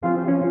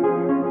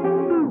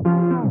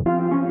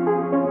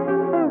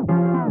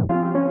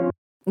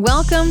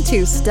Welcome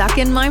to Stuck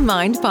in My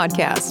Mind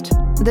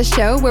podcast, the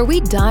show where we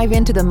dive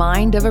into the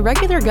mind of a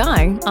regular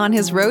guy on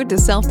his road to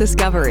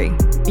self-discovery.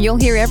 You'll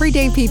hear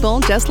everyday people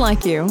just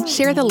like you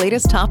share the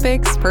latest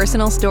topics,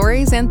 personal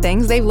stories, and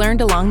things they've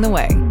learned along the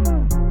way.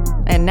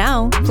 And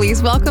now,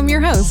 please welcome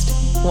your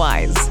host,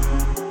 Wise.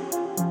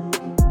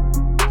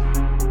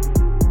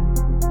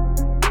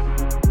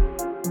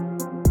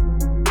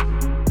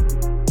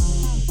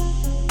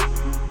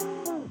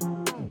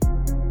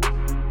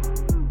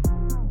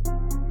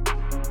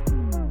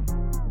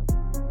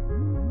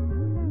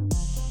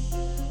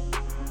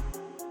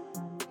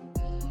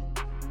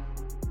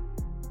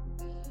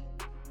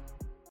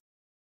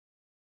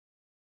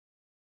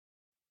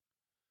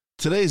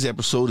 Today's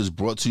episode is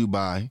brought to you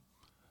by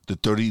the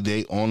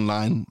 30-day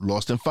online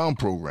Lost and Found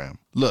program.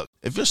 Look,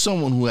 if you're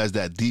someone who has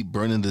that deep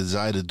burning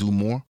desire to do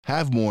more,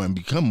 have more, and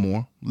become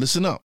more,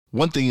 listen up.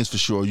 One thing is for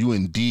sure, you're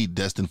indeed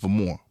destined for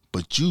more,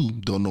 but you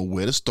don't know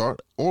where to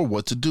start or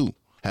what to do.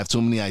 Have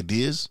too many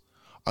ideas?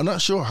 Are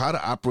not sure how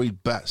to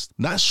operate best?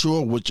 Not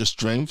sure what your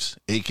strengths,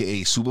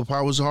 aka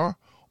superpowers are,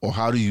 or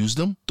how to use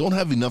them? Don't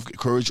have enough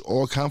courage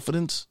or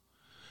confidence?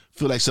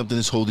 Feel like something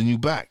is holding you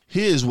back?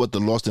 Here's what the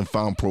Lost and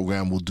Found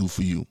program will do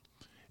for you.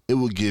 It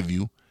will give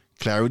you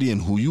clarity in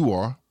who you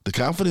are, the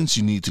confidence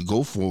you need to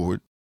go forward,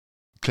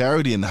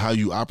 clarity in how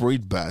you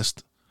operate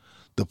best,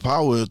 the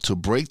power to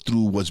break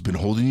through what's been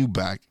holding you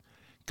back,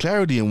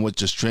 clarity in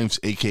what your strengths,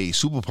 aka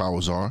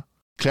superpowers are,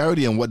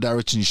 clarity in what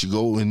direction you should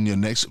go in your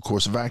next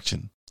course of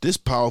action. This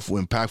powerful,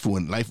 impactful,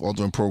 and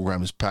life-altering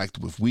program is packed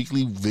with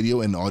weekly video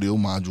and audio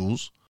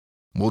modules,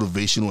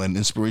 motivational and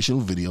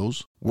inspirational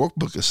videos,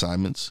 workbook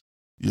assignments,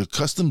 your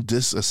custom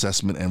DISC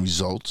assessment and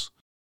results,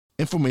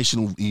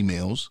 informational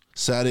emails,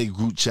 Saturday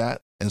group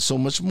chat, and so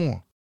much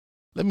more.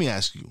 Let me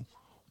ask you,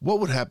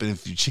 what would happen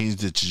if you changed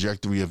the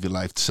trajectory of your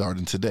life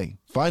starting today?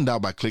 Find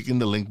out by clicking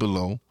the link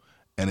below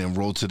and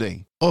enroll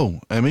today. Oh,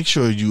 and make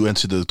sure you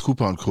enter the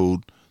coupon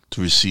code to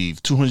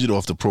receive $200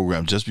 off the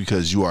program just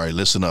because you are a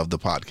listener of the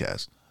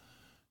podcast.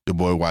 Your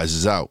boy Wise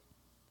is out.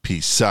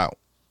 Peace out.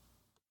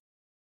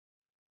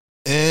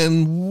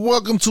 And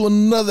welcome to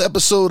another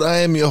episode. I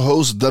am your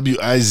host,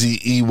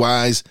 W-I-Z-E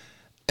Wise.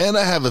 And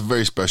I have a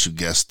very special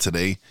guest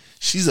today.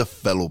 She's a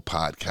fellow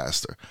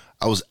podcaster.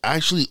 I was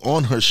actually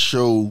on her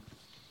show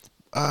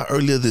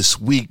earlier this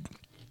week.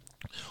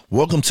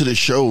 Welcome to the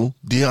show,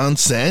 Dion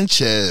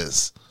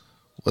Sanchez.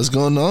 What's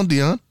going on,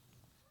 Dion?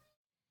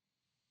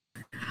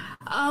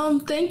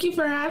 Thank you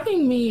for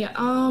having me.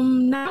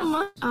 Not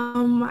much.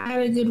 I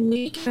had a good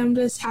week. I'm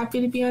just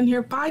happy to be on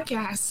your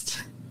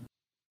podcast.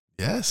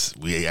 Yes,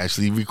 we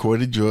actually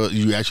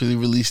you actually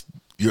released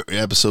your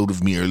episode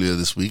of me earlier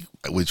this week,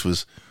 which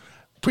was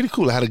pretty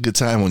cool. I had a good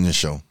time on your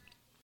show.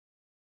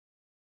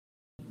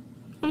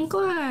 I'm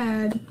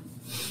glad.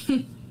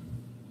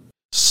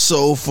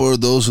 So for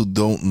those who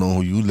don't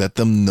know you, let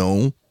them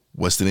know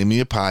what's the name of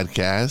your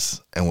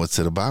podcast and what's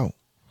it about.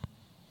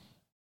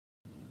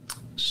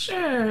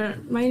 Sure.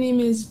 My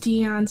name is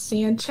Dion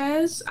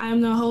Sanchez.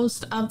 I'm the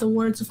host of the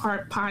Words of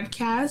Heart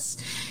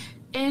podcast.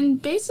 And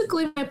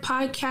basically my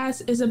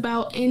podcast is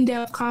about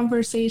in-depth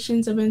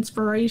conversations of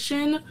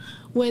inspiration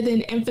with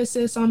an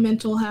emphasis on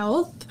mental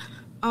health.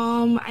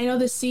 I know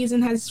this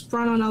season has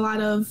brought on a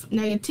lot of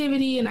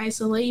negativity and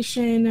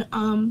isolation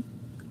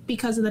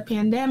because of the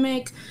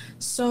pandemic.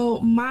 So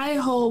my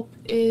hope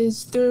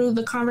is through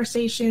the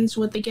conversations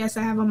with the guests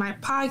I have on my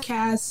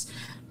podcast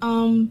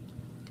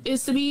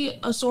is to be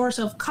a source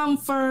of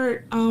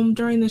comfort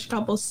during this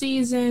troubled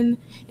season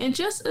and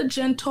just a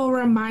gentle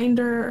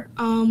reminder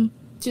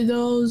to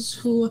those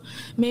who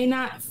may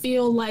not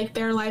feel like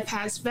their life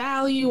has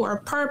value or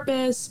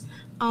purpose.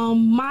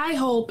 My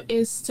hope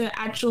is to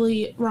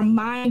actually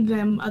remind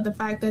them of the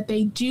fact that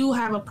they do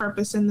have a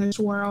purpose in this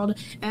world,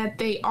 and that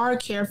they are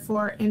cared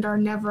for and are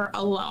never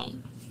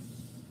alone.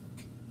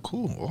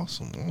 Cool.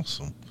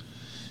 Awesome.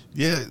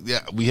 Yeah.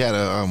 We had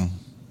a,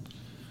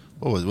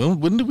 what was it?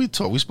 When did we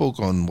talk? We spoke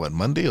on what,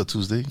 Monday or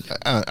Tuesday?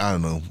 I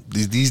don't know.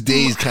 These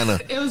days kind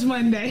of. It was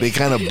Monday. They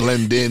kind of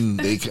blend in.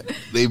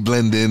 They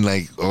blend in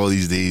like all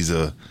these days.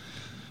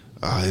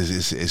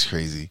 It's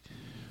crazy.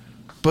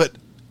 But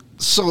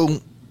so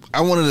I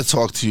wanted to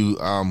talk to you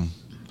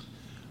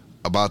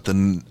about the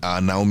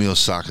Naomi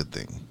Osaka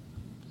thing,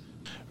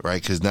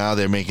 right? Because now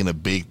they're making a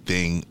big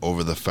thing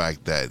over the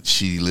fact that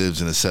she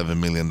lives in a $7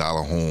 million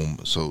home,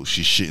 so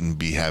she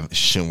shouldn't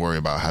worry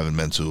about having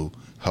mental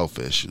health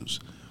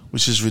issues,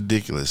 which is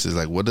ridiculous. It's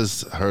like, what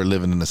does her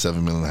living in a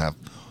 $7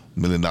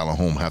 million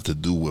home have to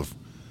do with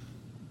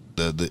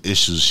the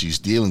issues she's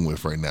dealing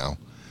with right now?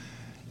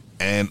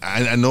 And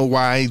I know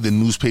why the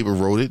newspaper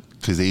wrote it,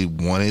 because they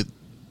wanted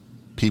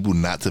people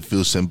not to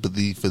feel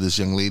sympathy for this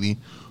young lady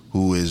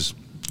who is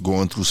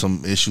going through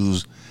some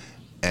issues,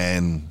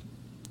 and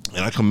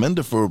I commend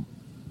her for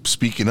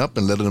speaking up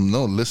and letting them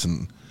know,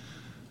 listen,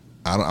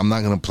 I'm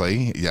not going to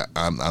play. Yeah,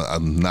 I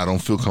don't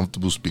feel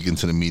comfortable speaking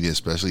to the media,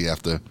 especially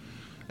after.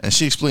 And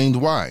she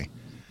explained why.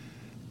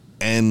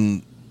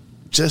 And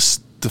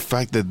just the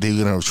fact that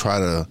they're going to try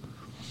to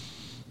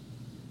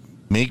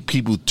make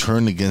people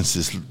turn against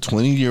this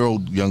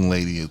 20-year-old young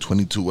lady, or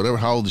 22, whatever,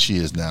 how old she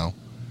is now,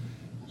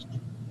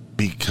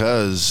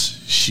 because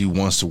she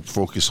wants to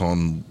focus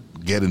on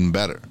getting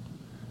better.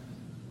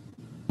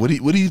 What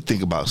do you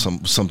think about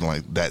something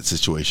like that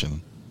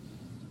situation?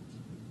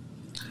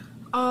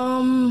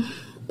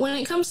 When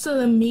it comes to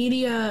the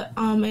media,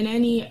 in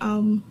any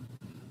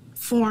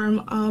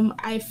form,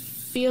 I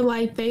feel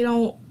like they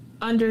don't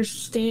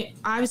understand.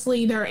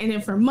 Obviously, they're in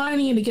it for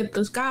money, to get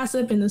this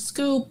gossip and the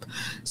scoop.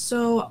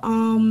 So,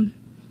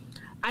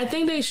 I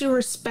think they should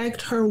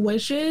respect her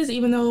wishes,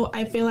 even though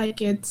I feel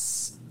like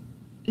it's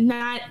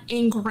not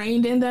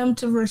ingrained in them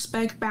to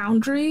respect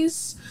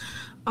boundaries.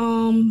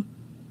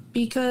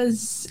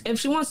 Because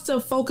if she wants to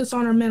focus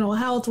on her mental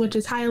health, which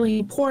is highly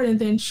important,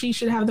 then she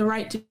should have the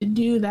right to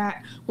do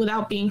that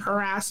without being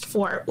harassed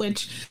for it,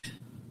 which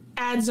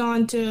adds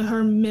on to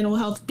her mental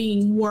health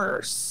being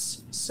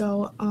worse.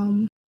 So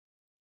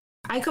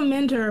I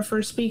commend her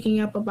for speaking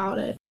up about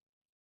it.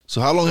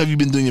 So how long have you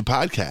been doing your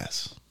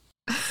podcast?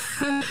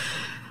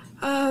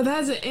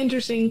 That's an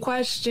interesting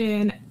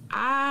question.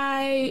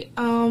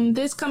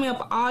 This coming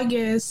up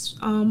August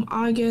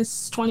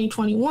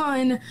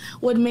 2021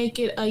 would make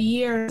it a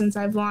year since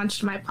I've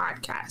launched my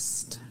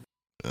podcast.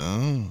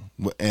 Oh,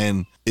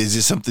 and is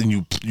this something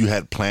you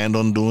had planned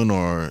on doing,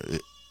 or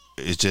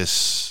it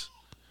just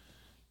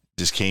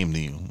came to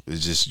you?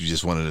 It's just, you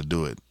just wanted to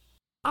do it?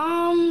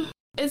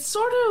 It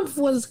sort of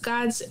was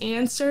God's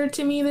answer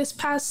to me this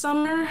past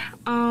summer.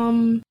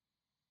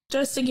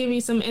 Just to give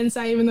you some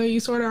insight, even though you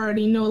sort of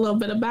already know a little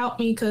bit about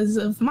me because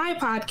of my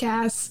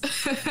podcast.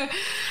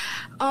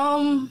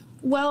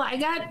 Well, I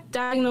got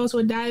diagnosed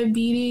with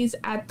diabetes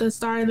at the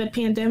start of the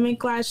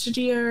pandemic last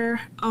year.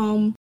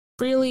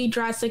 Really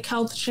drastic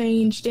health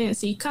change, didn't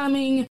see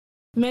coming.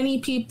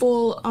 Many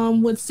people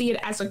would see it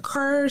as a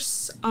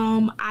curse.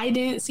 I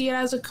didn't see it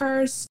as a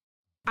curse.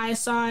 I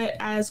saw it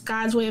as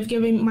God's way of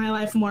giving my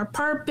life more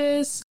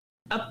purpose.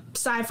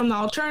 Aside from the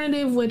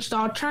alternative,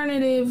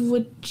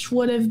 which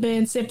would have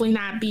been simply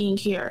not being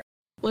here,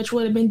 which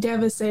would have been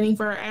devastating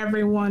for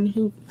everyone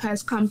who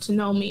has come to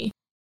know me.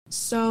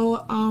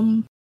 So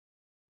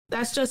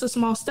that's just a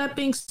small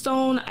stepping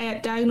stone. I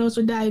got diagnosed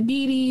with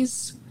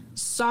diabetes,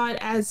 saw it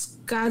as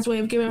God's way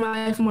of giving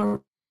my life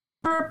more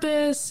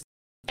purpose.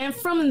 And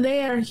from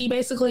there, he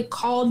basically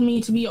called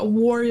me to be a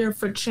warrior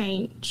for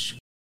change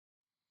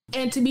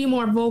and to be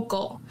more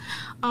vocal.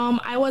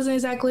 I wasn't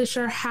exactly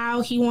sure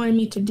how he wanted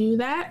me to do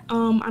that.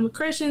 I'm a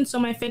Christian, so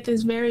my faith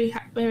is very,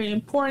 very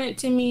important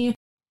to me.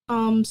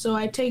 So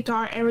I take to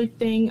heart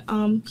everything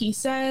he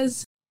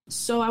says.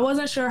 So I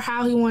wasn't sure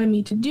how he wanted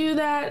me to do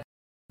that.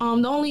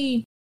 The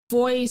only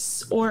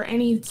voice or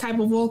any type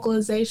of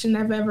vocalization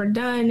I've ever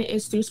done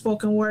is through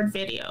spoken word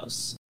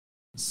videos.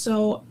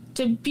 So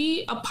to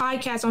be a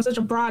podcast on such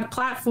a broad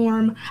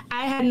platform,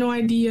 I had no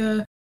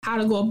idea how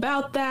to go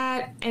about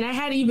that. And I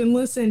hadn't even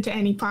listened to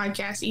any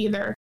podcasts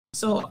either.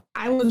 So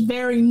I was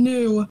very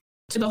new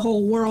to the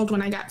whole world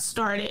when I got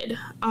started.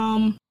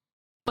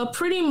 But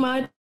pretty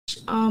much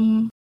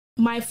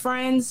my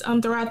friends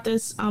throughout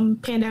this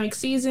pandemic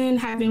season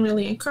have been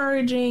really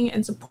encouraging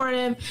and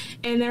supportive.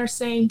 And they're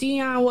saying,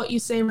 Dion, what you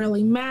say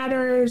really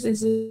matters.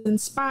 It's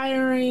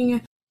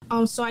inspiring.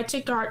 So I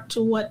took heart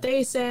to what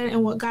they said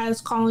and what God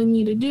is calling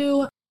me to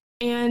do.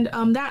 And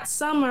that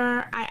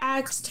summer, I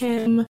asked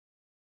him,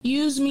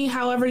 use me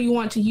however you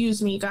want to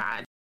use me,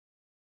 God.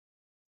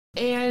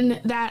 And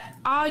that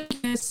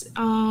August,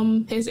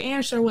 his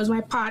answer was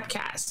my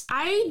podcast.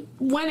 I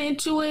went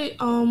into it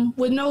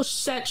with no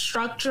set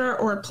structure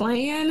or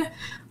plan.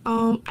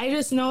 I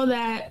just know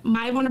that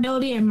my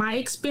vulnerability and my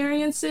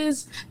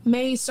experiences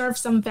may serve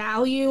some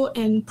value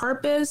and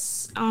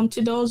purpose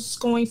to those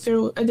going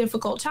through a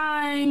difficult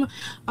time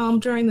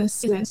during this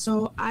season.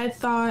 So I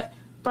thought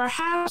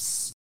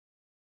perhaps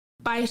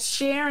by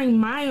sharing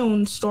my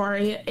own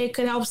story, it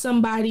could help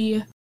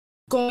somebody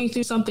going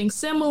through something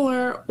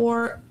similar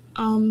or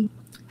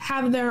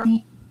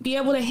be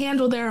able to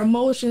handle their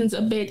emotions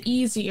a bit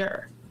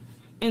easier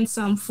in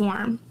some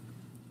form.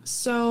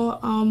 So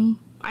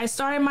I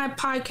started my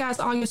podcast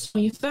August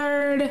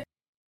 23rd,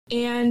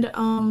 and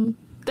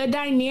the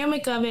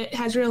dynamic of it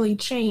has really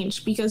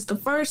changed because the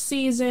first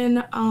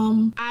season,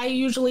 I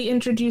usually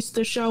introduce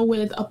the show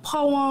with a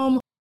poem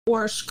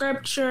or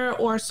scripture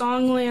or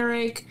song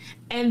lyric,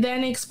 and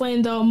then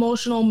explain the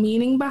emotional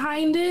meaning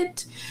behind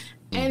it.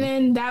 And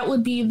then that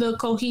would be the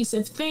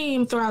cohesive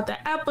theme throughout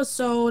the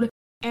episode.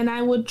 And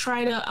I would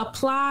try to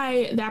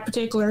apply that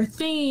particular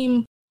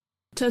theme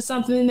to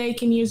something they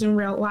can use in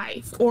real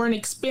life or an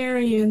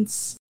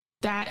experience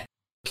that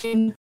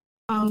can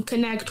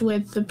connect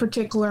with the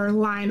particular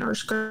line or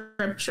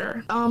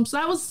scripture. So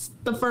that was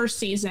the first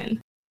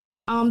season.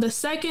 The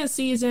second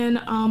season,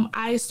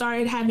 I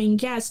started having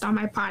guests on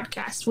my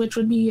podcast, which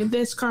would be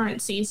this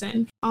current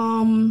season.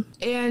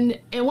 And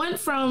it went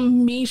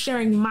from me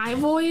sharing my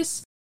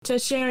voice to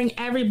sharing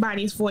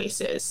everybody's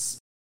voices,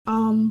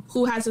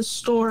 who has a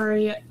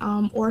story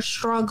or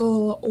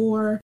struggle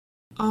or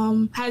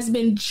has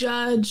been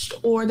judged,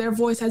 or their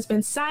voice has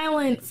been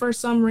silent for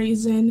some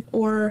reason,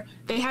 or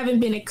they haven't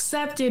been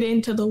accepted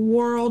into the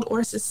world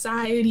or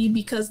society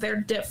because they're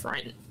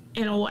different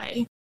in a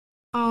way.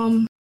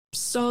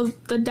 So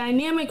the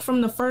dynamic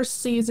from the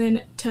first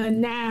season to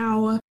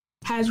now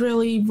has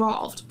really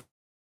evolved,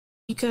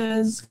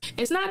 because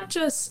it's not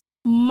just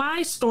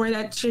my story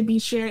that should be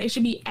shared, it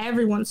should be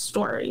everyone's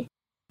story.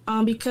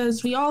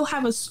 Because we all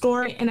have a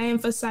story, and I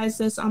emphasize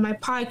this on my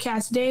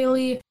podcast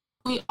daily.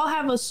 We all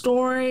have a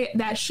story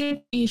that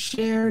should be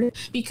shared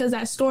because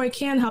that story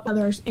can help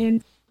others.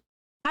 And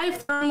I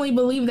firmly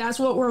believe that's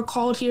what we're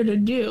called here to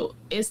do,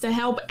 is to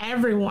help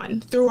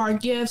everyone through our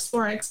gifts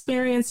or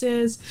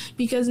experiences,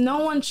 because no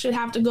one should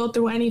have to go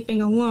through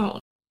anything alone.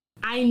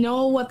 I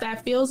know what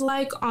that feels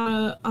like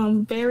on a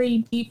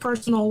very deep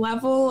personal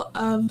level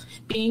of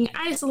being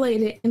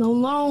isolated and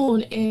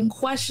alone and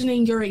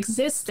questioning your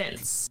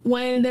existence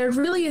when there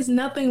really is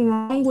nothing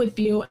wrong with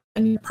you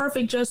and you're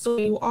perfect just the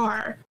way you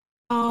are.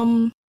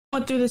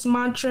 Went through this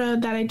mantra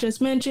that I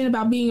just mentioned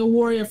about being a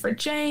warrior for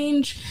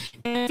change,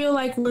 and I feel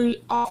like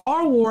we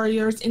are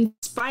warriors in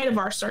spite of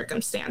our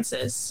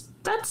circumstances.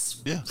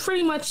 That's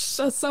pretty much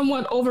a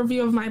somewhat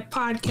overview of my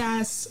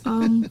podcast,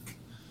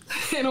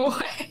 in a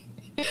way.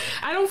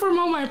 I don't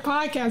promote my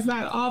podcast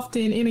that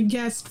often in a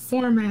guest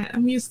format.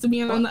 I'm used to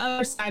being on the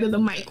other side of the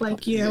mic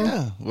like you.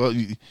 Yeah, well,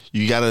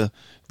 you gotta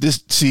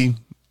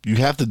you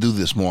have to do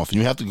this more often.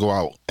 You have to go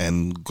out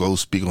and go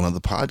speak on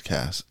other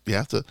podcasts. You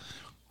have to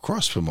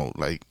cross promote,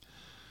 like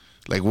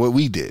what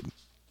we did.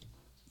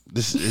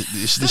 This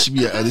should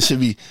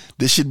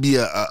be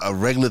a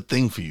regular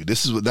thing for you.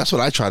 That's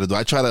what I try to do.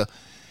 I try to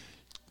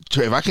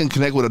if I can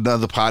connect with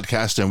another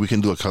podcaster and we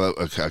can do a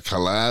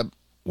collab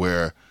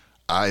where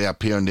I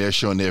appear on their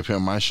show and they appear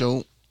on my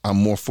show, I'm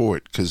more for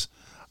it, because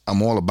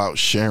I'm all about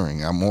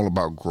sharing. I'm all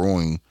about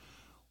growing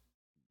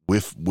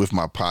with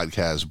my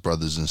podcast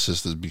brothers and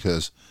sisters,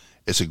 because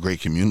it's a great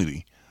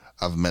community.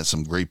 I've met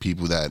some great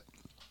people that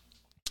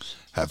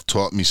have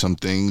taught me some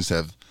things,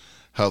 have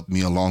helped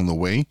me along the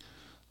way.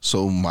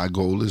 So my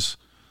goal is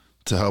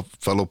to help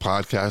fellow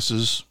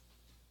podcasters.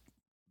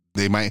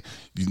 My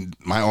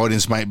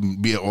audience might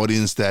be an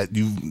audience that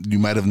you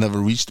might have never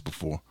reached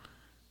before.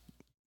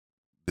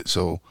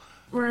 So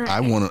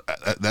right.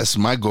 That's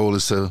my goal,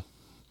 is to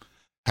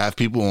have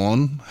people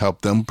on,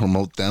 help them,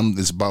 promote them.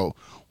 It's about,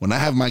 when I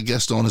have my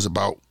guests on, it's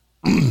about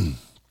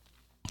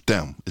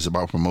them. It's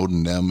about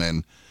promoting them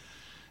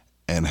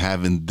and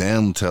having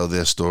them tell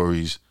their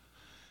stories.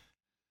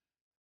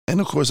 And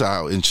of course,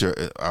 I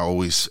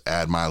always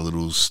add my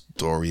little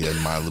story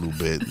and my little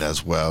bit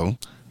as well.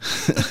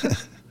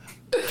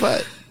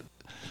 But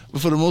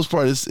for the most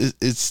part,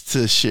 it's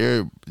to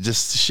share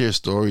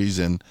stories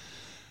and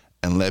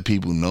let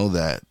people know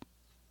that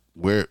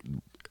we're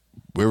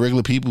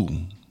regular people.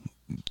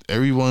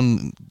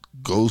 Everyone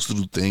goes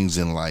through things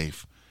in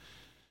life.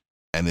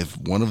 And if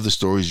one of the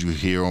stories you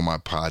hear on my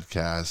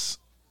podcast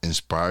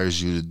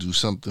inspires you to do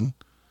something,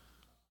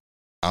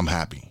 I'm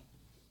happy.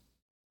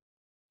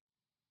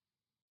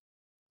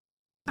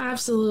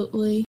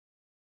 Absolutely.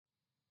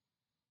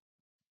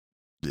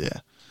 Yeah.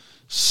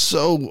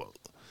 So,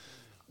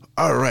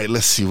 all right,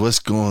 let's see what's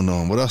going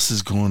on. What else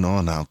is going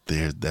on out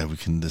there that we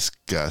can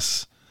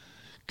discuss?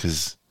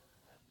 Because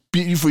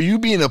for you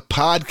being a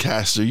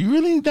podcaster, you're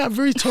really not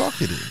very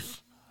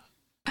talkative.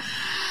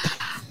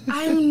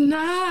 I'm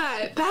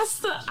not. That's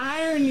the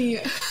irony.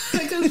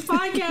 Because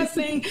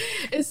podcasting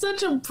is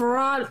such a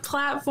broad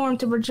platform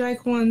to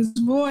project one's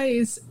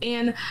voice.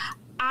 And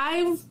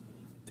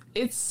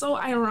it's so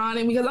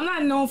ironic because I'm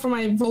not known for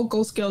my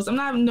vocal skills. I'm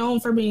not known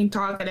for being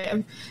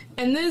talkative.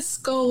 And this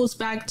goes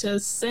back to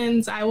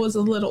since I was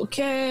a little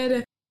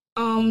kid.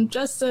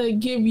 Just to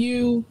give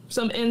you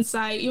some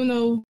insight,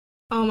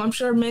 I'm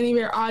sure many of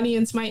your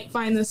audience might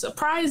find this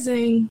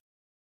surprising.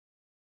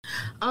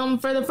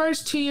 For the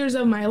first 2 years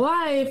of my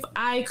life,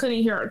 I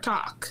couldn't hear her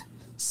talk.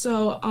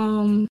 So,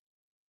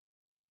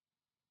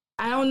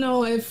 I don't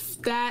know if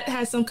that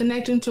has some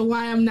connection to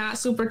why I'm not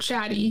super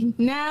chatty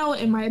now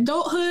in my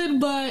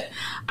adulthood, but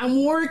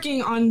I'm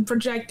working on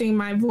projecting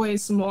my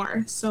voice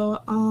more.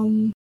 So,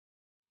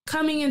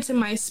 coming into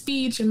my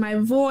speech and my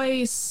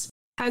voice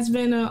has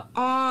been an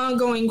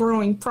ongoing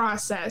growing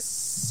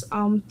process,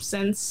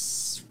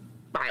 since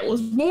I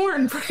was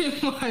born,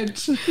 pretty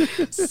much.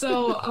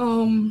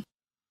 So,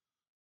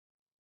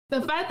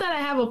 the fact that I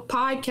have a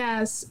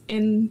podcast,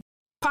 and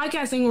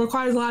podcasting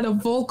requires a lot of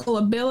vocal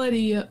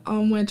ability,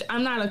 which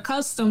I'm not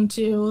accustomed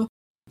to.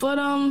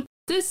 But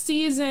this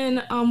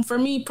season, for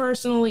me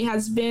personally,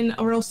 has been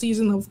a real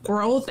season of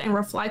growth and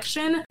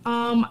reflection.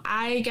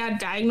 I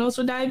got diagnosed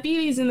with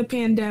diabetes in the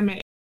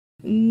pandemic.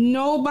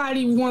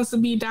 Nobody wants to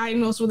be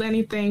diagnosed with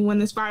anything when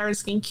this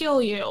virus can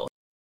kill you.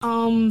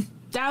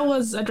 That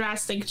was a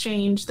drastic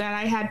change that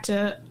I had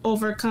to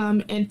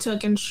overcome and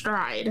took in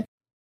stride.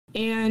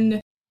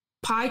 And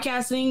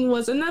podcasting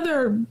was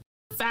another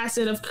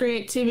facet of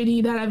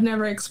creativity that I've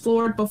never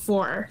explored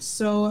before.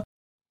 So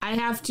I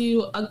have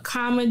to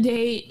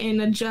accommodate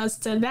and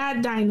adjust to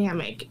that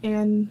dynamic.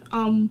 And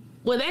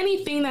with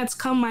anything that's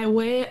come my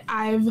way,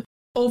 I've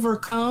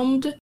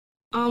overcome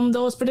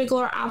those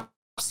particular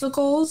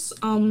obstacles.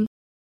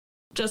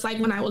 Just like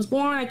when I was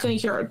born, I couldn't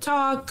hear or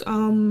talk.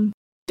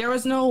 There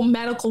was no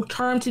medical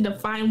term to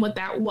define what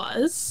that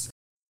was.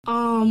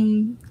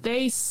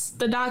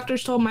 The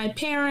doctors told my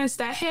parents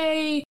that,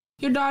 hey,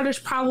 your daughter's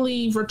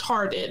probably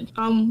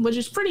retarded, which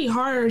is pretty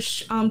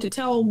harsh to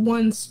tell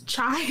one's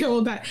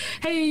child that,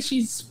 hey,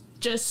 she's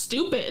just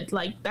stupid.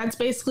 Like, that's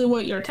basically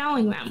what you're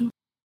telling them.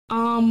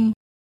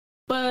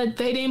 But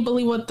they didn't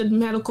believe what the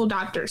medical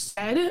doctor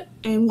said,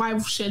 and why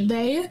should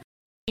they?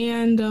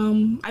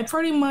 And I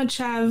pretty much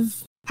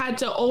have had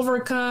to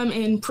overcome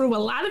and prove a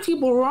lot of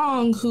people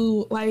wrong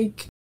who,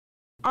 like,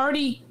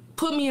 already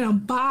put me in a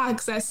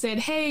box that said,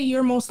 hey,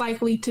 you're most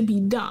likely to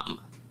be dumb,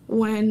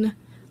 when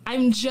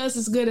I'm just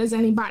as good as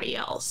anybody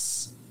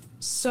else.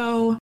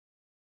 So,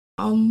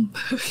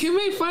 you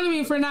made fun of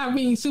me for not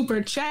being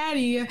super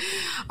chatty,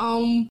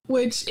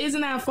 which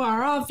isn't that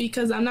far off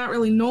because I'm not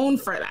really known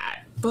for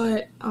that.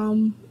 But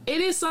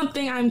it is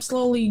something I'm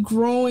slowly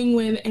growing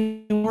with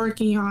and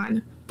working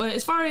on. But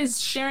as far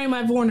as sharing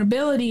my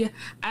vulnerability,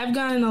 I've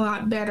gotten a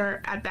lot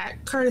better at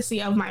that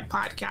courtesy of my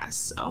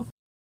podcast. So,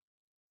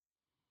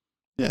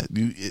 yeah,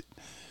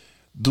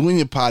 doing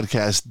your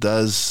podcast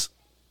does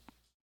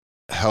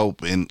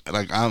help. And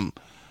like,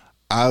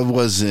 I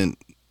wasn't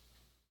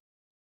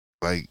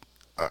like,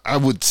 I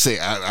would say,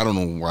 I don't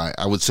know why,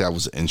 I would say I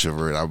was an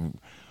introvert.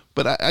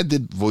 But I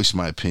did voice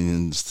my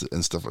opinions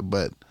and stuff,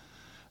 but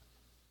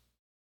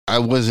I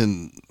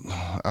wasn't,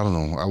 I don't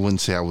know, I wouldn't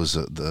say I was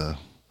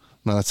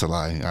no, that's a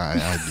lie.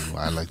 I do.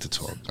 I like to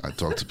talk. I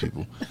talk to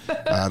people.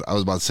 I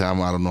was about to say I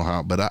don't know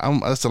how, but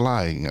that's a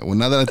lie. Well,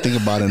 now that I think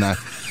about it, and I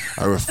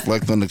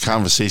reflect on the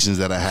conversations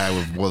that I had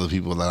with other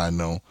people that I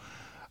know,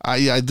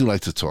 I do like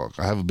to talk.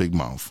 I have a big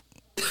mouth.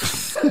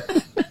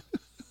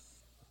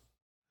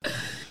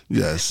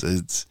 Yes,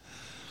 it's.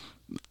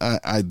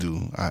 I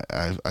do.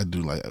 I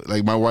do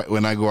like my wife.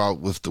 When I go out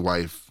with the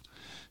wife,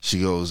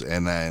 she goes,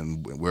 and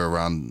then we're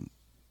around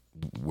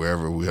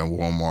wherever we have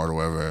Walmart or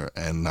whatever,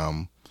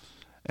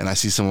 and I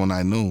see someone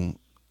I knew,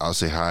 I'll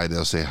say hi,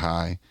 they'll say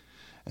hi.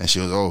 And she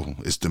goes, oh,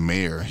 it's the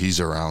mayor. He's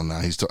around now.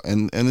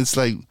 And it's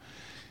like,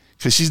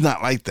 because she's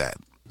not like that.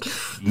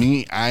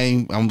 Me,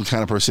 I'm the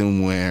kind of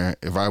person where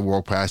if I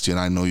walk past you and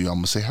I know you, I'm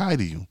going to say hi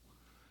to you.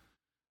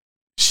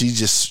 She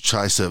just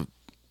tries to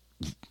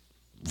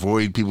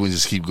avoid people and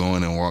just keep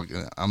going and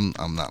walking. I'm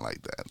not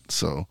like that.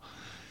 So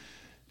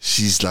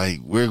she's like,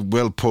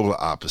 we're polar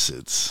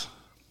opposites.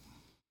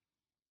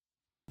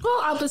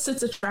 Well,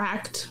 opposites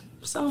attract,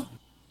 so...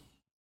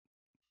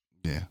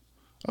 Yeah.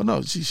 Oh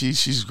no,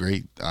 she's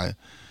great.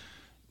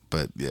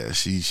 But yeah,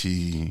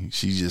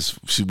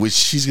 which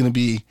she's gonna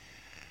be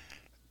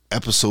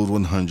episode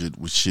 100,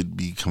 which should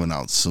be coming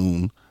out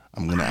soon.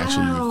 I'm gonna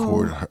actually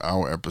record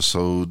our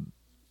episode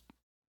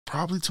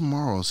probably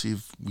tomorrow. See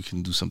if we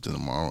can do something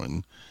tomorrow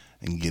and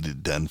get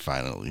it done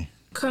finally.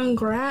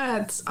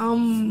 Congrats.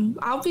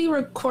 I'll be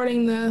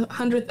recording the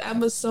 100th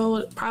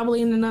episode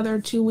probably in another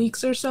 2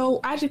 weeks or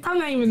so. Actually, probably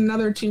not even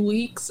another 2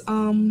 weeks.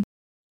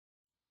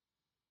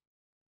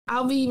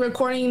 I'll be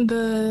recording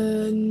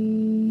the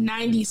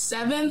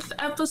 97th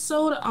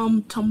episode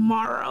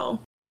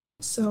tomorrow.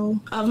 So,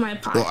 of my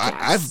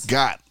podcast.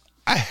 Well,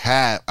 I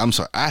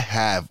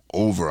have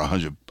over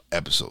 100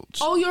 episodes.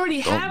 Oh, you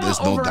already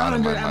have over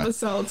 100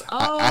 episodes.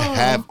 Oh. I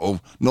have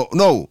over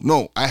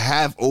no. I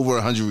have over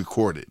 100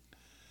 recorded.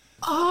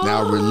 Oh.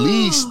 Now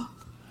released,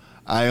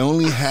 I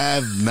only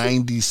have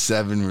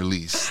 97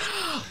 released.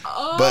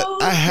 Oh. But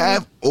I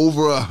have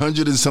over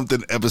 100 and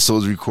something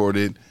episodes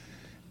recorded.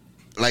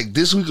 Like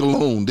this week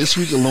alone,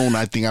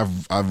 I think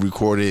I've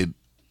recorded,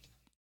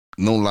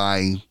 no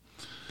lie,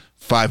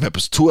 5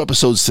 episodes, 2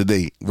 episodes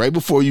today. Right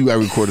before you, I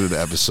recorded the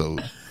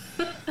episode,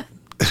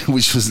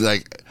 which was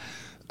like,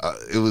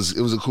 it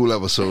was a cool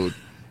episode.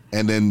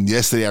 And then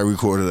yesterday I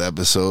recorded an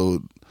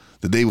episode.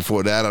 The day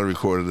before that I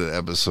recorded an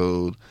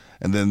episode,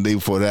 and then the day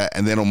before that,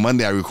 and then on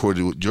Monday I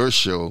recorded with your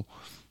show.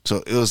 So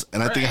it was,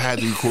 and I think I had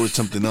to record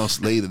something else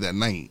later that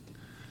night.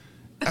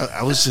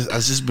 I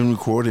just been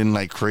recording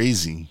like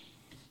crazy.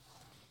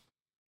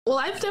 Well,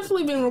 I've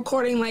definitely been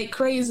recording like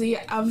crazy.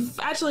 I've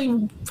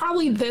actually,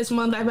 probably this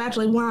month, I've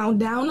actually wound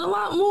down a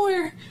lot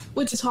more,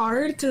 which is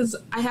hard because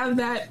I have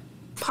that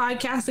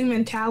podcasting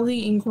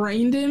mentality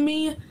ingrained in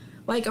me.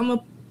 Like, I'm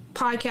a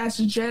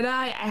podcast Jedi.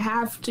 I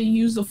have to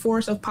use the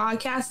force of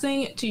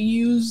podcasting to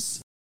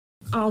use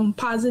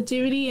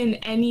positivity in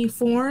any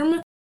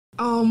form.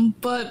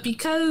 But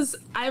because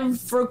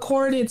I've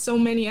recorded so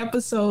many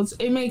episodes,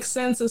 it makes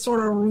sense to sort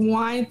of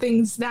rewind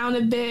things down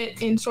a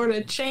bit and sort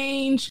of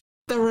change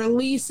the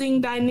releasing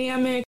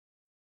dynamic,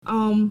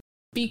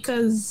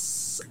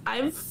 because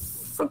I've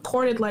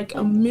recorded like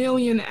 1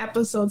 million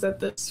episodes at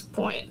this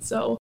point,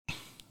 so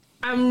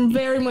I'm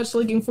very much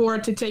looking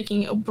forward to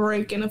taking a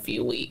break in a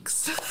few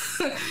weeks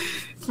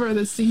for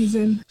the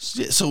season.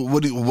 So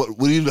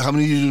how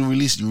many do you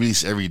release? You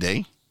release every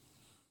day?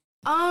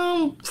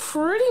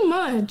 Pretty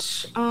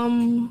much.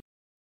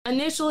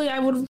 Initially I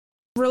would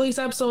release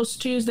episodes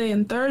Tuesday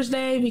and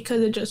Thursday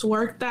because it just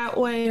worked that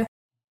way.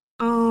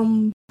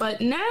 But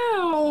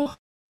now,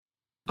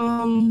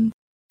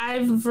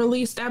 I've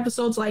released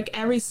episodes like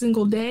every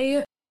single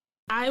day.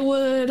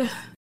 To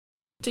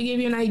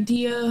give you an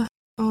idea,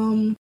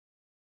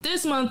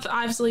 this month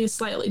obviously is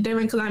slightly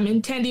different because I'm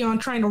intending on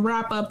trying to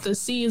wrap up the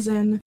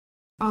season.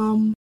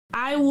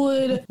 I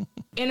would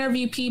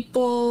interview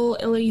people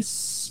at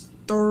least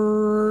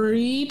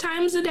 3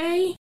 times a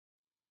day.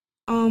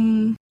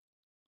 So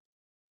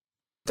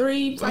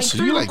three you like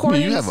me?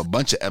 recordings. You have a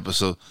bunch of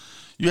episodes.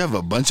 You have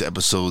a bunch of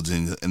episodes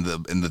in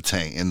the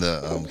tank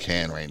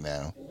can right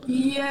now.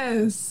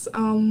 Yes.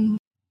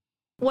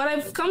 What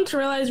I've come to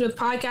realize with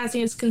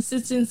podcasting is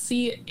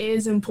consistency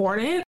is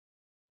important.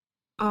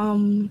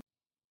 And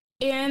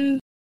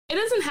it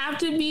doesn't have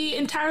to be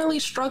entirely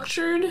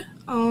structured.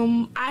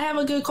 I have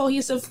a good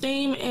cohesive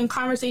theme and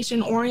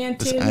conversation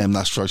oriented. I am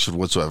not structured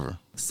whatsoever.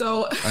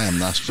 So I am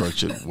not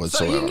structured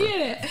whatsoever. So you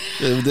get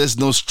it. There's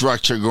no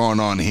structure going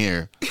on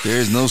here. There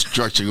is no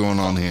structure going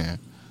on here.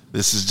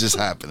 This is just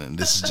happening.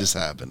 Just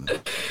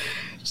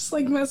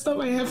like messed up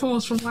my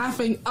headphones from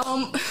laughing.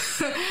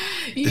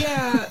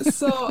 Yeah,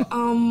 so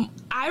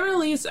I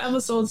release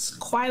episodes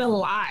quite a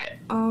lot.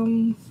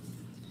 I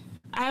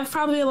have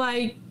probably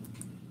like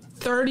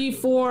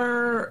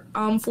 34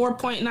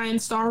 4.9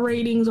 star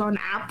ratings on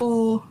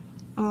Apple.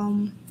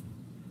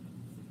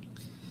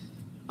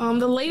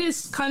 The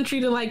latest country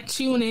to like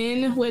tune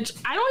in, which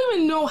I don't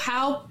even know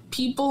how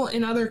people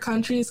in other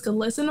countries could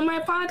listen to my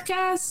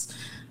podcast,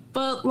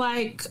 but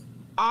like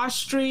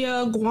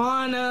Austria,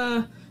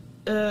 Guyana,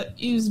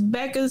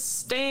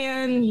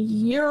 Uzbekistan,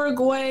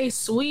 Uruguay,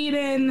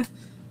 Sweden,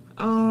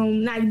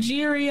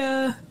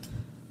 Nigeria,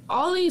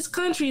 all these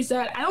countries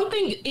that I don't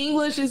think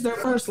English is their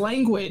first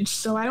language,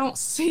 so I don't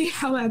see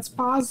how that's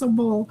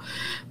possible.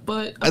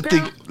 But I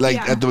think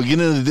at the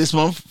beginning of this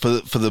month,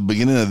 for the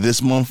beginning of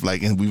this month,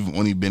 like, and we've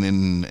only been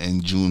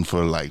in June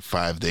for like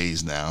 5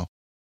 days now.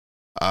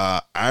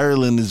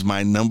 Ireland is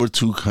my number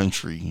 2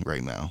 country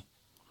right now.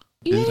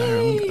 Is it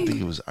Ireland? I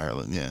think it was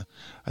Ireland. Yeah,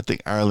 I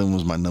think Ireland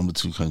was my number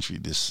 2 country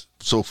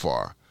so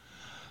far.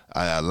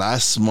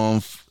 Last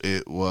month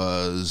it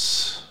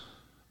was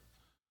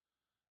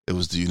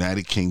the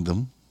United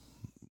Kingdom.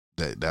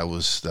 That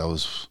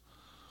was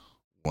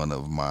one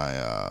of my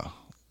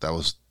that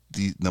was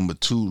the number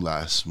 2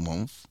 last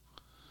month,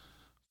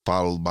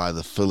 followed by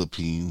the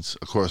Philippines.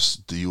 Of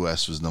course, the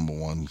U.S. was number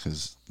 1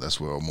 because that's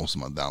where most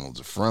of my downloads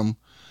are from.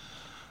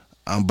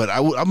 But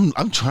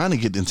I'm trying to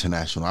get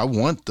international. I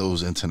want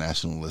those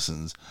international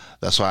listens.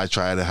 That's why I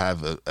try to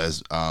have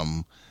if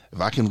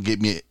I can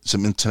get me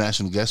some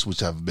international guests,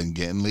 which I've been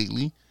getting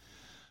lately.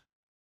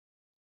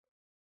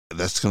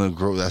 That's gonna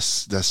grow. I'm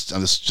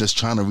just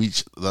trying to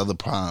reach the other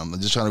pond.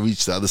 I'm just trying to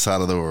reach the other side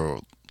of the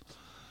world.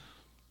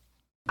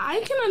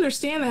 I can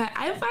understand that.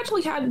 I've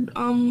actually had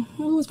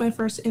who was my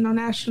first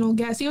international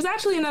guest? He was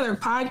actually another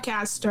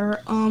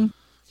podcaster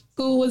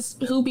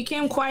who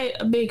became quite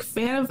a big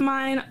fan of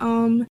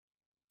mine.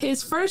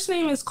 His first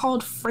name is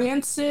called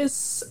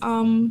Francis.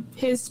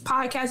 His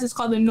podcast is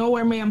called the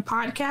Nowhere Man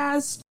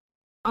Podcast.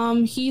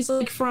 He's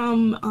like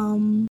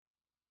from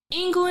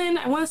England.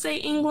 I want to say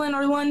England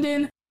or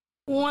London.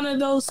 One of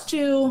those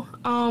two.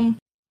 And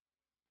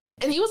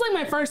he was like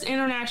my first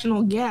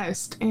international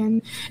guest.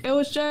 And it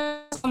was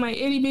just on my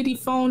itty bitty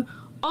phone.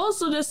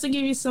 Also, just to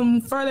give you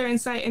some further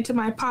insight into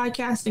my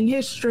podcasting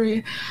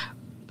history,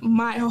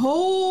 my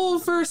whole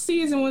first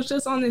season was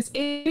just on this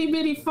itty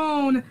bitty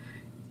phone.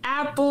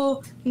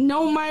 Apple,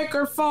 no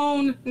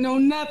microphone, no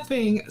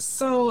nothing.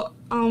 So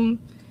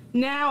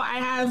now I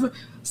have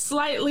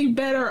slightly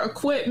better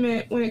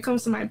equipment when it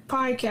comes to my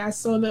podcast.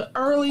 So the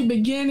early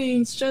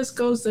beginnings just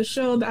goes to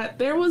show that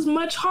there was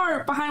much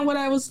heart behind what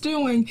I was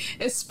doing,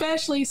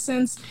 especially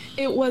since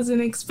it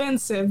wasn't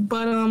expensive.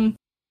 But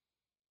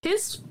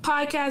his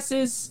podcast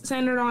is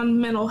centered on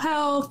mental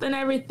health and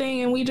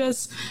everything, and we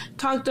just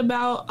talked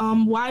about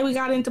why we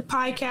got into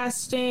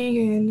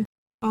podcasting and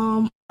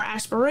our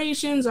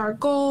aspirations, our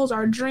goals,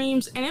 our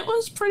dreams, and it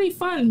was pretty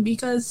fun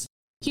because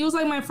he was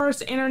like my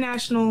first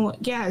international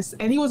guest,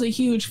 and he was a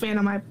huge fan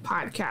of my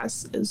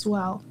podcast as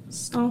well.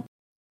 So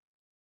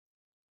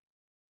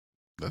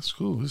that's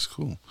cool. It's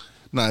cool.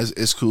 No,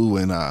 it's cool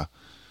when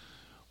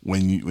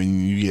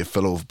you get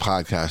fellow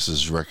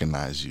podcasters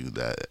recognize you,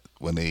 that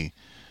when they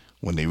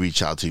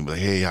reach out to you, like,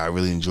 hey, I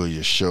really enjoy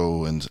your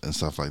show and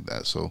stuff like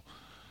that. So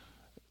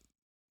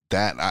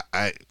that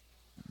I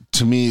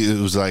to me it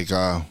was like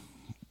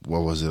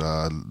what was it?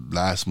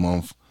 Last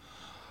month,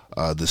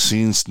 the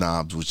Scene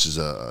Snobs, which is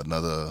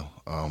another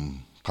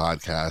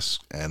podcast,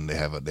 and they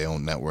have their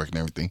own network and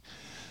everything.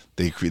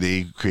 They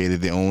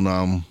created their own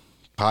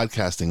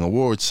podcasting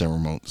award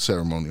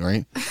ceremony,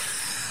 right?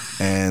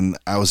 And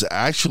I was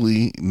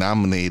actually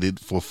nominated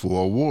for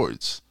 4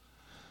 awards.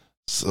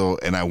 So,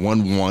 and I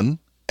won 1,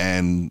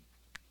 and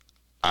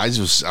I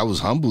was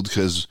humbled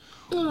because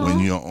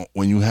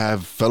when you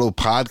have fellow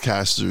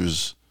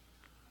podcasters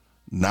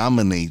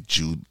nominate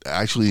you,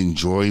 actually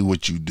enjoy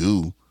what you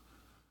do,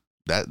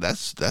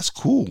 that's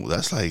cool.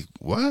 That's like,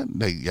 what?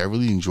 Like, I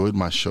really enjoyed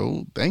my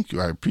show. Thank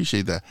you. I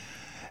appreciate that.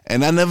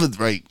 And I never,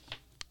 like,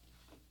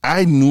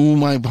 I knew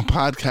my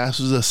podcast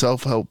was a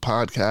self-help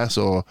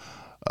podcast or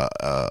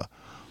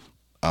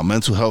a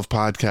mental health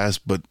podcast,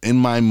 but in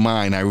my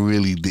mind, I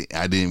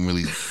didn't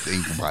really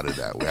think about it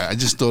that way. I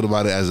just thought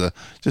about it as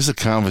just a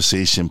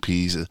conversation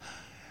piece.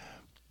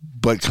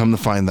 But come to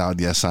find out,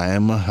 yes, I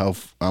am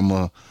I'm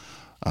a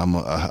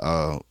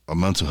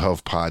mental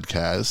health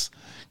podcast,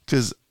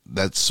 because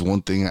that's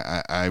one thing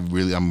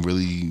I'm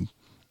really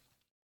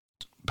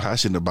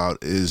passionate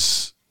about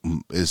is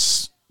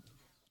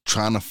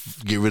trying to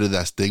get rid of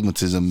that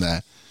stigmatism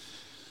that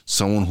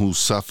someone who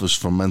suffers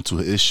from mental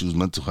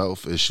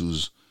health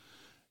issues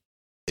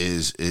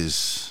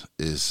is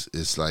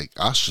like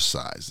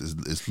ostracized,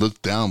 is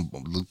looked down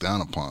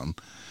upon.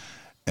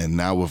 And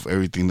now with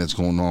everything that's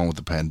going on with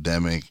the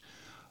pandemic,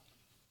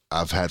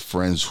 I've had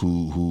friends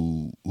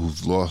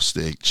who've lost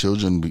their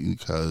children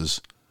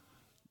because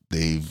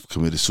they've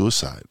committed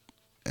suicide.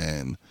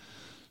 And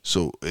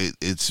so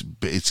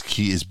it's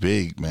key, it's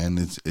big, man.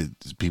 It's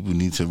people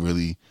need to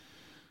really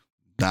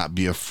not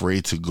be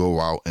afraid to go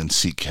out and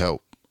seek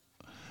help,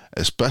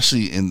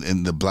 especially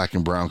in the Black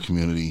and brown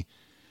community.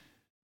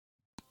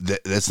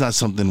 That's not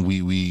something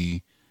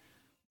we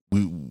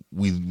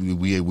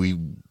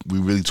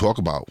really talk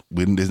about.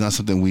 There's not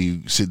something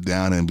we sit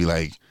down and be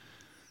like,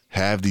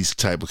 have these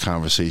type of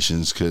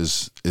conversations,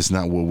 because it's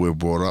not what we're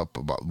brought up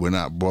about. We're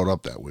not brought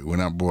up that way. We're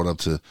not brought up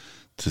to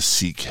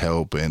seek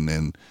help,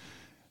 and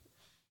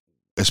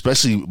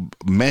especially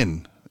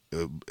men,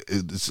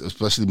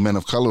 especially men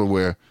of color,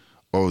 where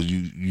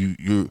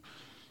you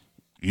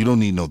don't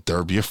need no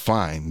therapy. You're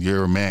fine.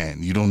 You're a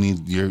man. You don't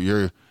need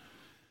you're.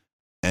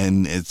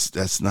 And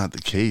that's not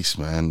the case,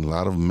 man. A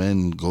lot of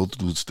men go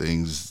through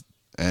things,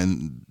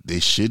 and they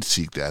should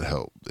seek that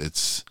help.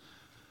 It's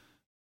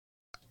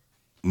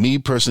me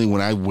personally,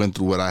 when I went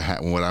through what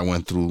I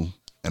went through,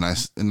 and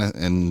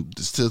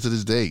still to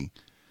this day,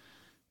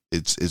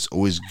 it's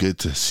always good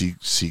to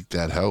seek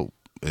that help.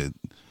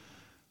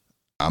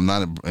 I'm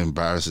not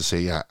embarrassed to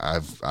say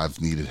I've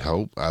needed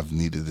help. I've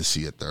needed to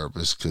see a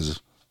therapist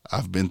because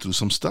I've been through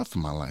some stuff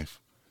in my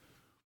life,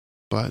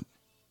 but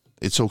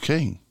it's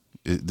okay.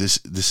 Those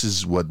are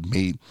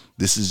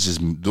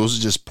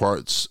just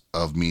parts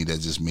of me that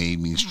just made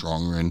me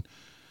stronger,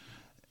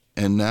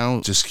 and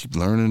now just keep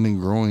learning and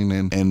growing,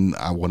 and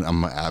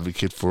I'm an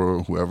advocate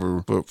for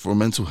whoever for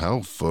mental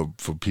health, for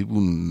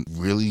people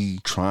really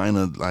trying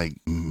to like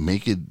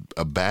make it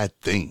a bad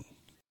thing.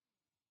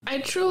 I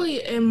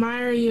truly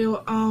admire you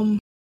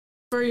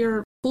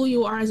for who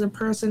you are as a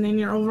person and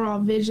your overall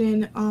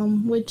vision,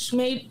 which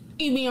made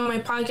you be on my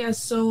podcast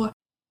so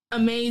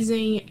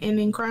amazing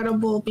and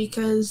incredible,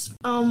 because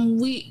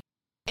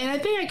and I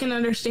think I can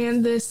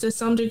understand this to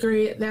some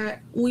degree,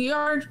 that we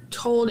are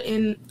told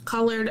in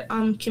colored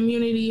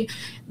community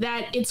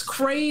that it's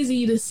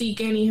crazy to seek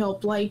any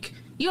help. Like,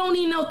 you don't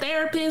need no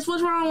therapist,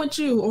 what's wrong with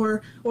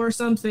you, or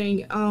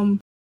something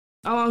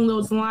along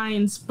those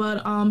lines.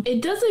 But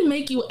it doesn't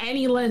make you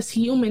any less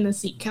human to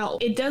seek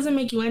help. It doesn't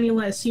make you any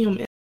less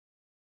human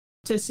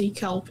to seek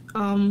help.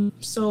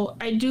 So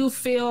I do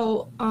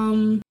feel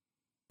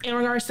in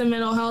regards to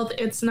mental health,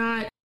 it's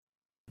not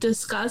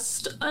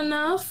discussed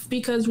enough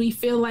because we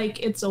feel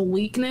like it's a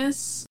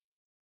weakness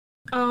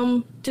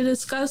to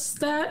discuss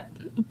that.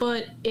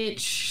 But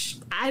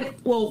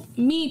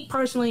me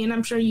personally, and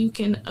I'm sure you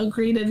can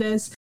agree to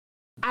this,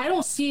 I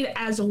don't see it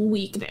as a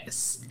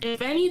weakness.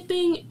 If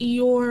anything,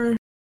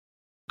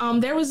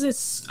 there was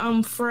this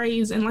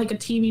phrase in like a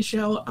TV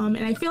show, and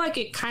I feel like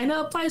it kind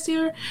of applies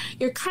here.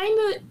 You're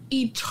kind of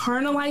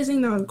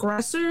eternalizing the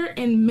aggressor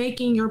and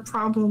making your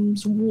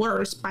problems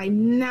worse by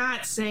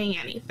not saying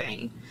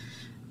anything.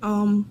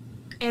 And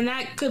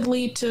that could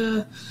lead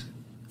to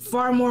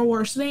far more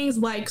worse things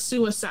like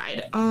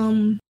suicide.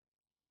 On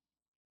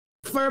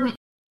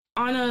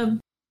a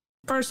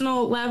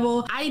personal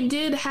level, I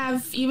did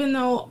have, even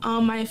though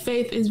my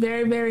faith is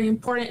very, very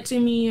important to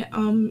me,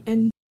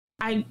 and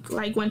I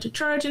went to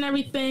church and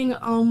everything,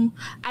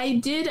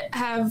 I did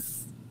have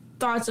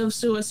thoughts of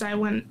suicide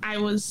when I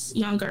was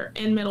younger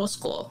in middle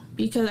school,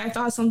 because I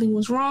thought something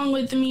was wrong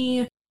with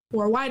me,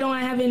 or why don't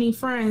I have any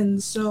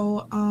friends?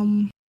 So,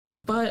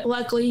 but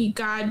luckily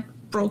God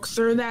broke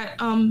through that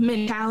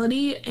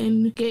mentality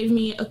and gave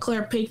me a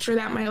clear picture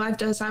that my life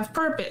does have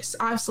purpose.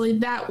 Obviously,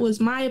 that was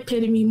my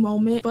epitome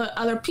moment, but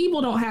other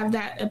people don't have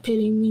that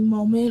epitome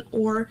moment,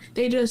 or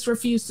they just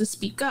refuse to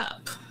speak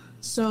up.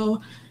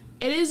 So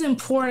it is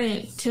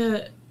important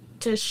to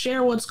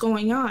share what's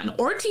going on,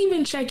 or to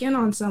even check in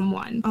on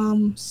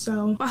someone.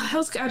 So that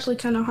was actually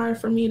kind of hard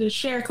for me to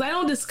share, because I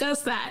don't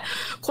discuss that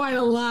quite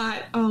a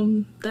lot,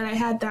 that I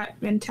had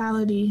that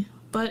mentality.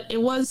 But it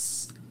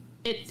was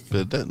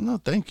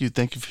Thank you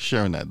for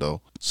sharing that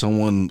though.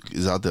 Someone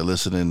is out there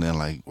listening and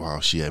like,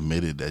 wow, she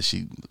admitted that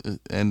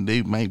and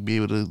they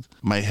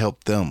might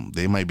help them.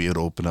 They might be able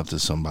to open up to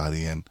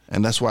somebody, and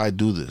that's why I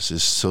do this,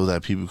 is so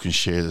that people can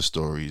share their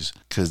stories,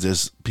 because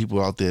there's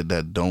people out there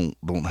that don't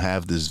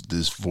have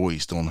this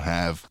voice, don't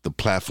have the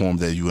platform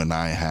that you and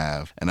I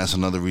have, and that's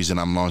another reason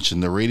I'm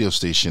launching the radio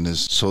station,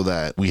 is so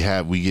that we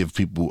give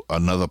people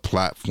another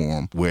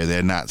platform where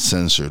they're not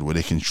censored, where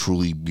they can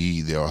truly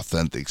be their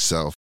authentic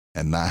self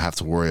and not have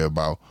to worry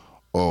about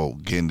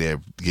getting their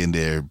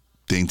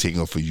thing taken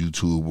off of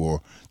YouTube or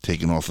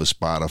taken off of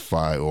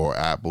Spotify or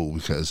Apple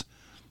because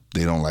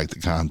they don't like the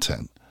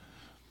content.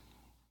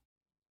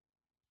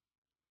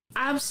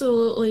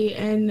 Absolutely.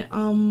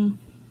 And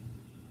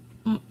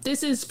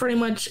this is pretty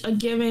much a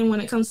given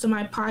when it comes to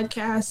my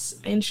podcast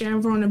and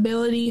sharing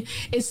vulnerability.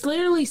 It's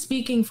literally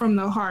speaking from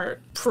the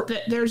heart.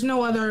 There's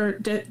no other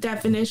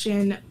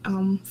definition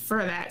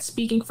for that.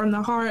 Speaking from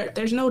the heart.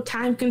 There's no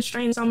time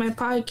constraints on my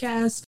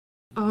podcast.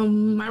 I'd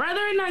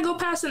rather it not go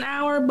past an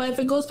hour, but if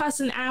it goes past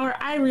an hour,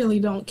 I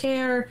really don't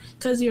care,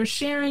 because you're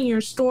sharing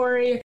your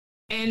story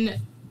and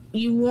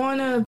you want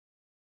to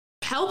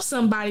help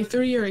somebody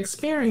through your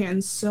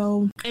experience.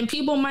 So, and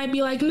people might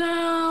be like,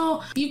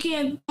 no, you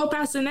can't go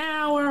past an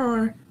hour,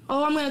 or,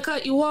 oh, I'm going to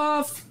cut you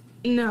off.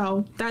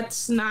 No,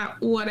 that's not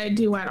what I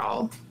do at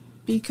all.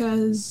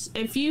 Because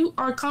if you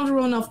are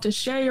comfortable enough to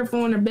share your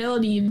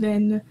vulnerability,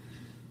 then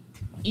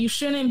you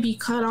shouldn't be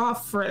cut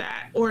off for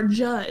that or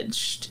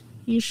judged.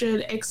 You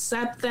should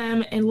accept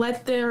them and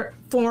let their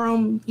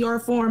forum,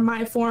 your forum,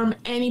 my forum,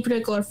 any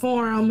particular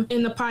forum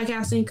in the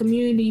podcasting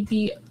community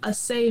be a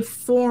safe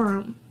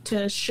forum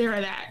to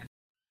share that.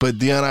 But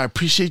Deanna, I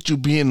appreciate you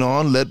being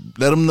on. Let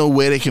them know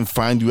where they can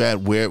find you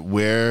at.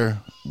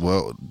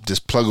 Well,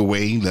 just plug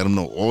away. Let them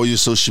know all your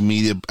social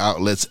media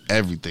outlets,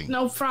 everything.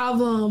 No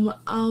problem.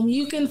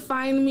 You can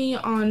find me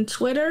on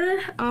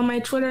Twitter. My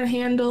Twitter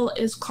handle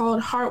is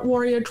called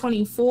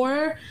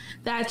HeartWarrior24.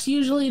 That's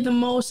usually the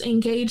most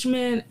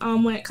engagement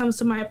when it comes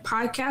to my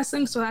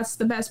podcasting, so that's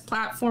the best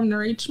platform to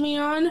reach me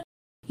on.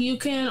 You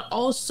can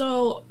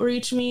also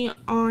reach me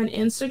on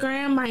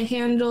Instagram. My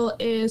handle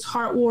is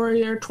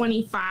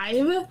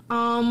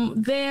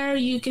HeartWarrior25. There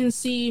you can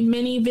see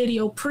mini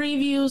video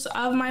previews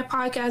of my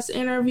podcast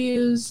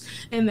interviews,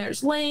 and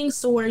there's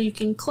links to where you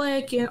can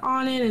click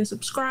on it and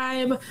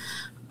subscribe.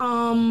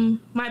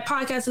 My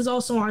podcast is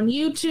also on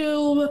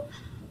YouTube.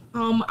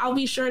 I'll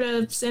be sure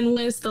to send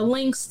Liz the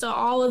links to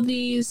all of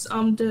these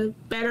to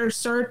better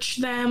search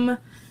them.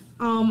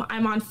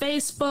 I'm on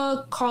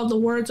Facebook, called the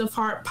Words of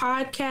Heart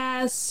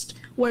Podcast,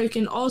 where you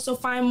can also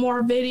find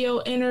more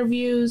video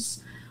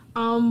interviews.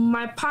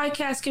 My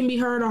podcast can be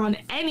heard on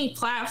any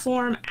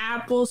platform: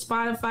 Apple,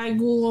 Spotify,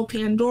 Google,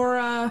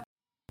 Pandora,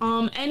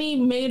 any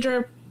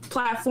major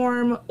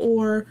platform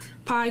or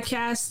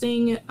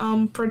podcasting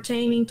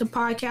pertaining to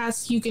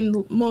podcasts. You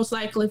can most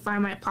likely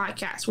find my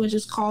podcast, which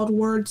is called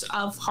Words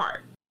of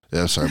Heart.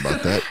 Yeah, sorry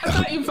about that. I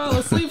thought you fell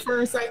asleep for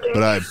a second.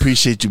 But I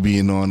appreciate you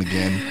being on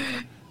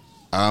again.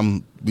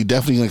 We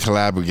definitely gonna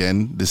collab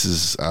again. This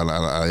is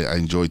I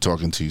enjoy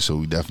talking to you, so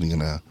we definitely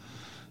gonna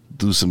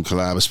do some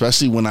collab,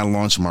 especially when I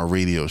launch my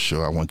radio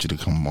show. I want you to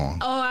come on.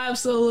 Oh,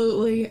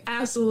 absolutely.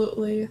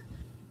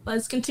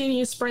 Let's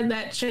continue to spread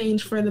that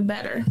change for the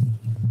better.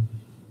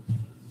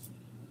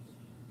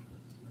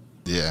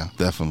 Yeah,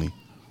 definitely.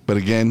 But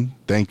again,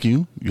 thank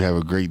you. You have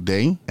a great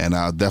day, and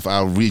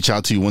I'll reach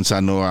out to you once I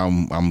know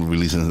I'm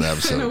releasing the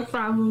episode. No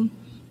problem.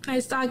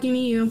 Nice talking to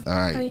you. All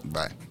right,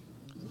 bye.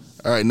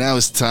 All right, now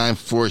it's time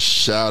for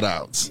shout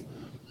outs.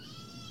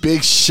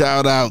 Big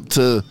shout out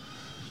to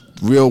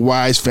Real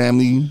Wise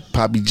Family,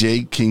 Poppy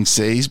J, King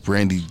Says,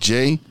 Brandy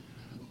J.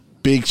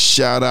 Big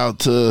shout out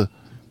to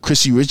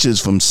Chrissy Richards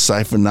from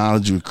Cypher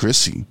Knowledge with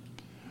Chrissy.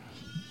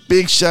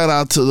 Big shout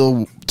out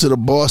to the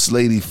boss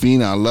lady,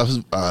 Fina.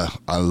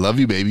 I love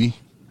you, baby.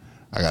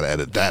 I gotta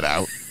edit that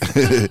out.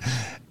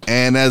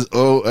 And as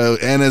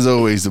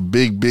always, a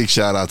big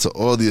shout out to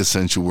all the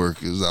essential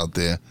workers out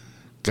there.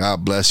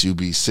 God bless you.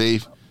 Be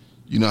safe.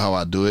 You know how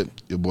I do it.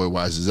 Your boy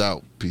Wise is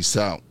out. Peace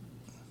out.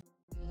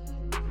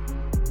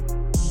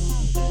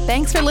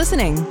 Thanks for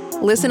listening.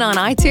 Listen on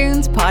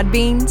iTunes,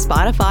 Podbean,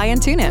 Spotify, and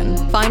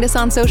TuneIn. Find us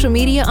on social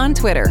media on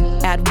Twitter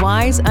at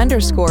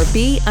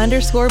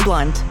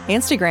 @wise_b_blunt,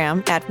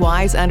 Instagram at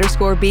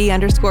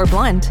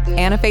 @wise_b_blunt,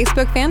 and a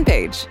Facebook fan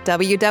page,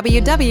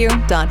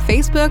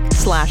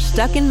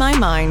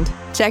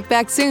 www.facebook.com/stuckinmymind. Check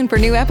back soon for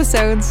new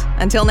episodes.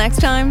 Until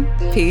next time,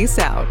 peace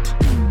out.